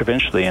regulated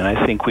provincially, and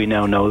I think we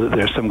now know that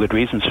there's some good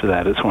reasons for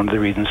that. It's one of the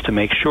reasons to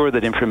make sure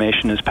that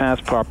information is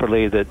passed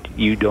properly, that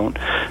you don't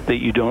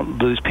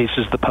lose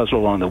pieces of the puzzle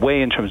along the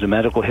way in terms of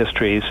medical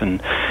histories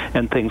and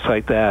things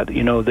like that.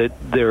 That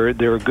there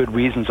are good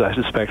reasons, I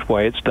suspect,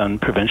 why it's done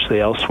provincially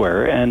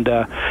elsewhere. And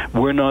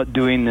we're not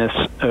doing this,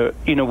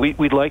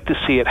 we'd like to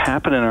see it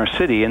happen in our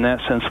city. In that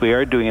sense, we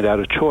are doing it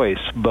out of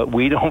choice, but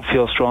we don't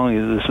feel strongly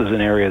that this is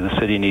an area the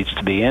city needs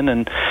to be in.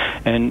 And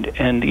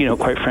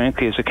quite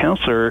frankly, as a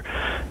councillor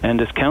and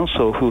as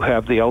council who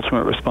have the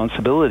ultimate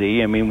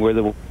responsibility,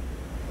 we're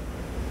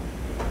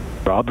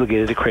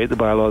obligated to create the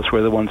bylaws.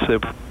 We're the ones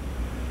that...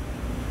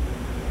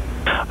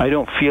 I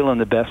don't feel in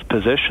the best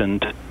position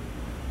to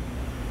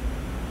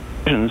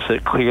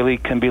that clearly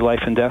can be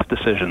life and death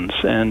decisions,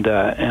 and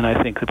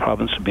I think the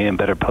province would be in a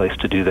better place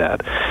to do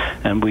that,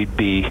 and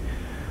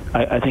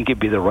I think it'd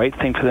be the right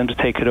thing for them to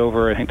take it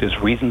over. I think there's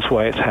reasons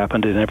why it's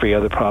happened in every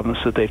other province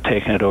that they've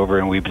taken it over,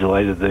 and we'd be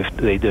delighted if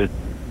they did.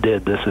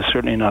 This is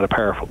certainly not a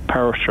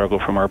power struggle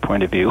from our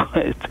point of view.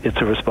 It's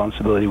a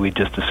responsibility we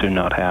just as soon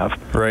not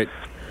have. Right.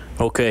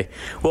 Okay.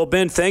 Well,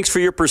 Ben, thanks for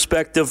your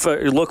perspective.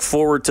 Look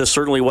forward to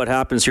certainly what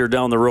happens here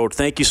down the road.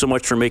 Thank you so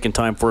much for making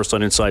time for us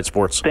on Inside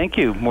Sports. Thank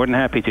you. More than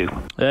happy to.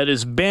 That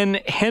is Ben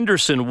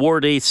Henderson,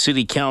 Ward 8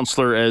 City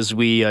Councillor, as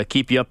we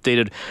keep you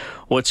updated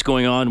what's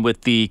going on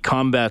with the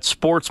combat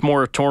sports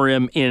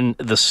moratorium in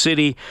the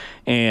city.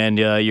 And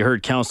you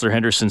heard Councillor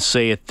Henderson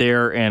say it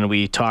there, and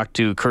we talked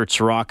to Kurt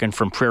Sorokin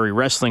from Prairie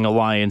Wrestling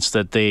Alliance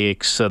that the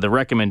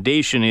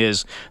recommendation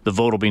is, the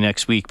vote will be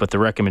next week, but the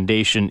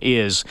recommendation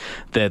is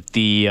that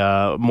the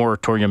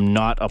moratorium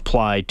not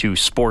apply to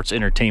sports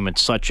entertainment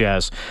such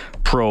as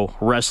pro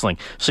wrestling.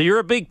 So you're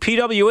a big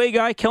PWA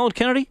guy, Kellen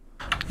Kennedy?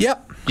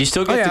 Yep. Do you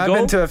still get to go? I've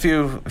been to a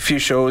few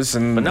shows.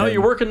 But now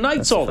you're working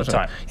nights all the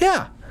time.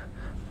 Yeah.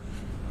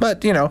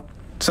 But,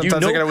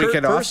 sometimes I get a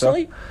weekend off.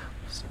 So.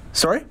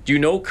 Sorry? Do you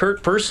know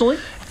Kurt personally?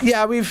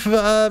 Yeah, we've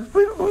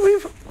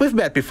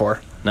met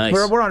before. Nice.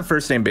 We're on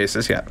first name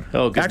basis, yeah.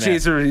 Oh, good. Actually,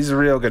 he's a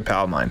real good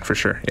pal of mine, for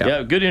sure.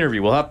 Yeah, good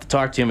interview. We'll have to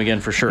talk to him again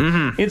for sure.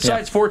 Mm-hmm.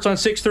 Inside Sports on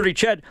 630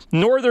 CHED.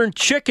 Northern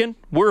Chicken.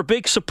 We're a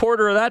big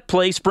supporter of that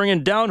place,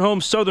 bringing down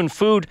home Southern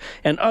food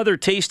and other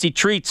tasty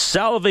treats.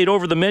 Salivate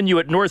over the menu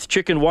at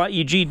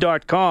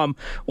northchickenyeg.com,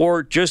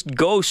 or just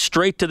go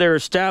straight to their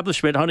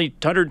establishment,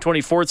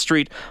 124th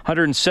Street,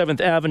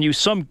 107th Avenue.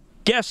 Some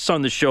guests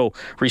on the show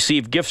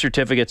receive gift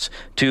certificates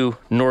to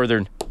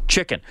Northern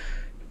Chicken.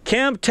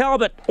 Cam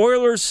Talbot,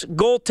 Oilers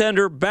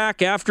goaltender,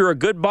 back after a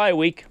good bye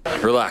week.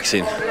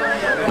 Relaxing.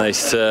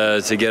 Nice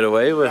to get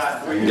away with,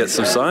 get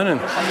some sun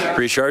and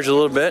recharge a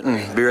little bit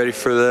and be ready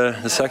for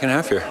the second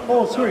half here.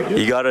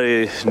 You got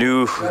a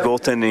new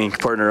goaltending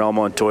partner, Al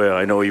Montoya.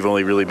 I know you've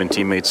only really been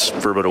teammates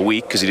for about a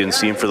week because you didn't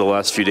see him for the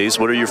last few days.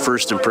 What are your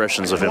first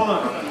impressions of him?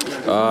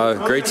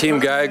 Great team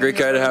guy, great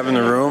guy to have in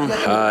the room.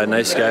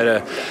 Nice guy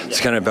to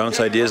just kind of bounce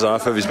ideas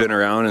off of. He's been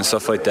around and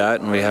stuff like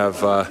that, and we have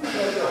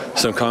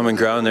some common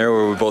ground there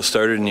where we both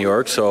started in New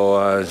York. So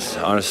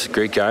honestly,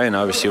 great guy, and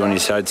obviously when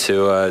he's had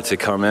to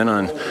come in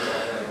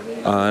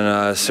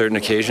on certain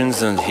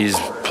occasions, and he's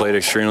played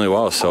extremely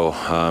well. So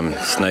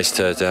it's nice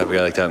to have a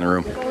guy like that in the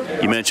room.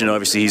 You mentioned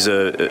obviously he's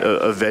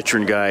a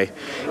veteran guy.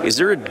 Is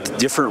there a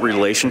different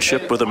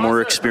relationship with a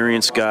more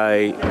experienced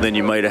guy than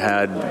you might have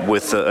had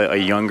with a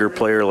younger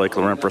player like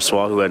Laurent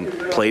Brossoit, who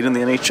hadn't played in the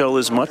NHL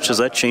as much? Has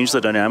that changed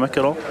the dynamic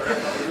at all?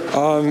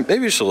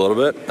 Maybe just a little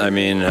bit. I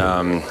mean,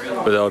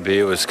 with LB,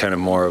 it was kind of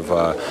more of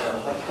a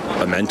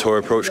mentor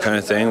approach kind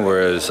of thing,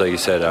 whereas, like you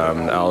said,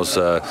 Al's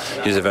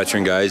he's a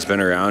veteran guy. He's been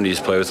around. He's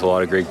played with a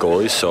lot of great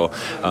goalies. So,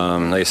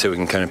 like I said, we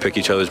can kind of pick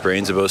each other's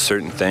brains about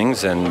certain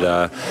things and,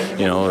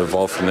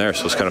 evolve from there.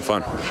 So it's kind of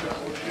fun.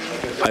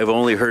 I've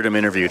only heard him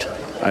interviewed.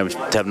 I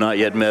have not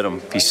yet met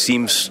him. He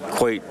seems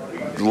quite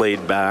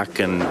laid back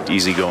and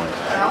easygoing.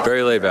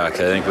 Very laid back.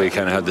 I think we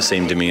kind of have the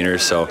same demeanor.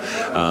 So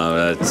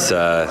that's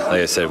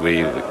like I said,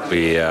 we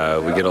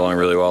get along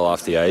really well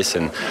off the ice,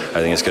 and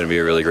I think it's going to be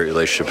a really great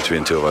relationship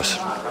between the two of us.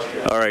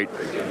 All right.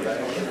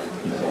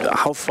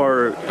 How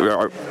far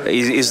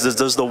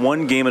does the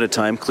one game at a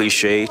time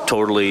cliche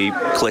totally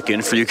click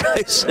in for you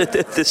guys at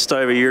this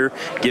time of year,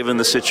 given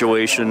the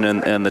situation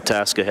and the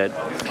task ahead?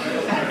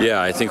 Yeah,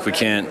 I think we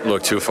can't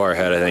look too far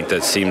ahead. I think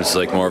that seems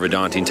like more of a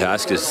daunting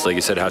task. It's, like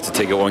you said, have to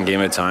take it one game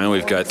at a time.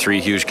 We've got 3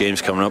 huge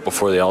games coming up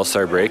before the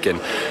All-Star break, and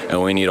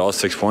we need all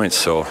 6 points.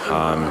 So,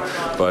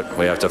 but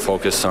we have to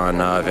focus on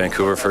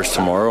Vancouver first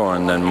tomorrow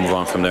and then move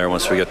on from there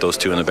once we get those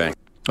 2 in the bank.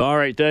 All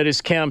right, that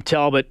is Cam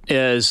Talbot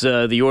as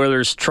the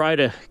Oilers try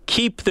to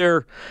keep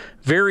their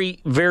very,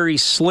 very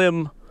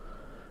slim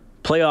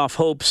playoff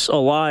hopes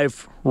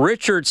alive.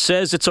 Richard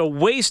says it's a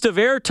waste of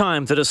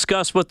airtime to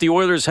discuss what the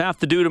Oilers have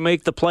to do to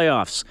make the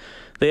playoffs.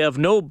 They have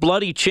no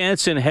bloody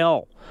chance in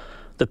hell.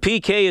 The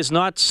PK is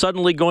not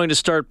suddenly going to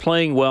start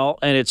playing well,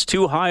 and it's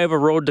too high of a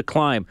road to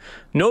climb.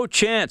 No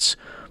chance.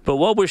 But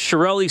what was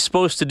Chiarelli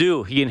supposed to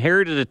do? He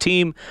inherited a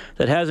team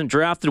that hasn't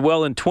drafted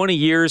well in 20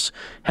 years,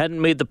 hadn't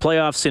made the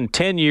playoffs in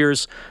 10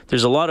 years.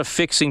 There's a lot of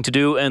fixing to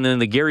do, and then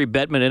the Gary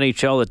Bettman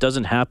NHL, that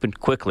doesn't happen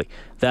quickly.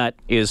 That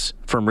is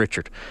from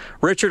Richard.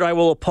 Richard, I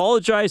will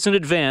apologize in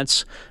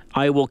advance.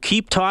 I will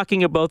keep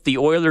talking about the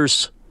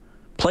Oilers'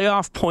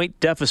 playoff point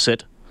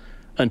deficit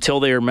until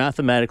they are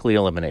mathematically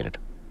eliminated.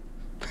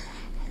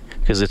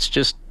 Because it's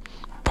just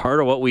part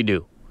of what we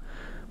do.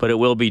 But it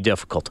will be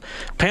difficult.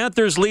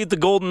 Panthers lead the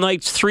Golden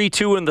Knights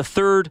 3-2 in the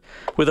third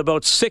with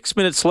about 6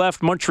 minutes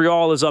left.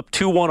 Montreal is up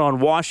 2-1 on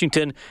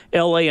Washington.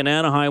 LA and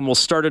Anaheim will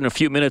start in a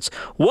few minutes.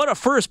 What a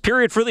first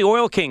period for the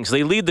Oil Kings.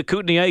 They lead the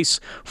Kootenay Ice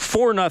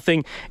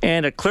 4-0,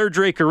 and at Claire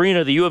Drake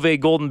Arena, the U of A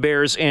Golden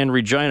Bears and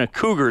Regina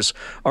Cougars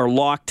are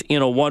locked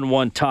in a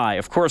 1-1 tie.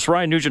 Of course,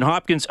 Ryan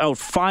Nugent-Hopkins out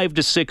 5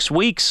 to 6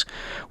 weeks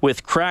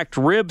with cracked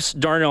ribs.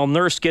 Darnell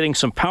Nurse getting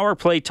some power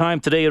play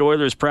time today at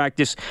Oilers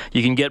practice.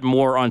 You can get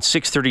more on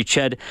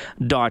 630ched.com.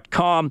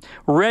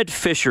 Red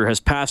Fisher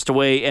has passed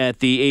away at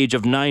the age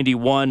of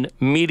 91.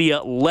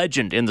 Media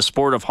legend in the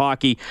sport of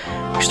hockey.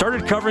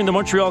 Started covering the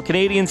Montreal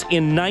Canadiens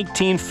in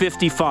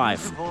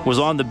 1955. Was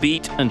on the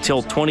beat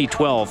until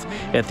 2012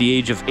 at the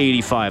age of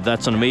 85.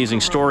 That's an amazing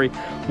story.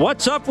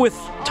 What's up with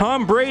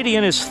Tom Brady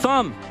and his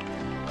thumb?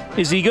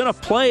 Is he going to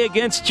play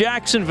against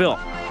Jacksonville?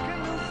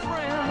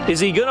 Is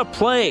he going to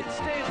play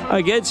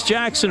against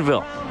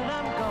Jacksonville?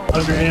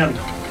 How's your hand?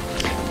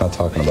 Not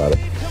talking about it.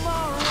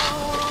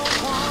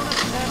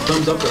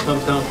 Thumbs up or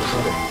thumbs down for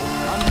Sunday?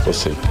 We'll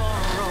see.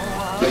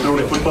 You throw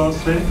any footballs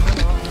today?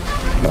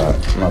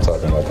 I'm not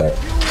talking about that.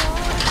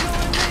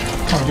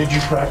 Oh, did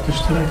you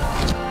practice today?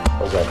 I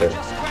was out there.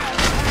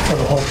 For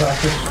the whole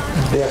practice?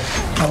 Yeah.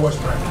 How was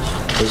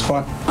practice? It was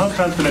fun. How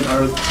confident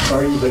are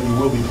you that you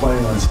will be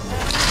playing on Sunday?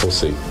 We'll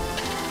see.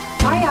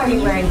 Why are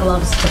you wearing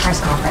gloves to the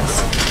press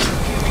conference?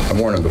 I've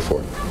worn them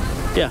before.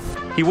 Yeah,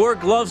 he wore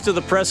gloves to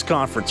the press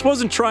conference.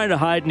 Wasn't trying to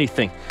hide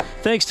anything.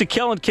 Thanks to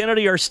Kellen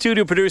Kennedy, our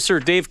studio producer.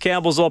 Dave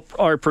Campbell's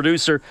our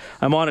producer.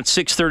 I'm on at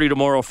 6:30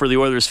 tomorrow for the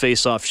Oilers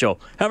Face-Off Show.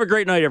 Have a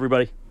great night,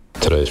 everybody.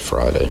 Today's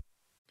Friday.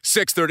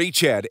 630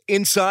 CHED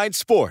Inside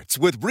Sports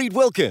with Reed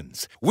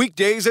Wilkins.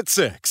 Weekdays at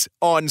 6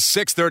 on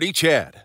 630 CHED.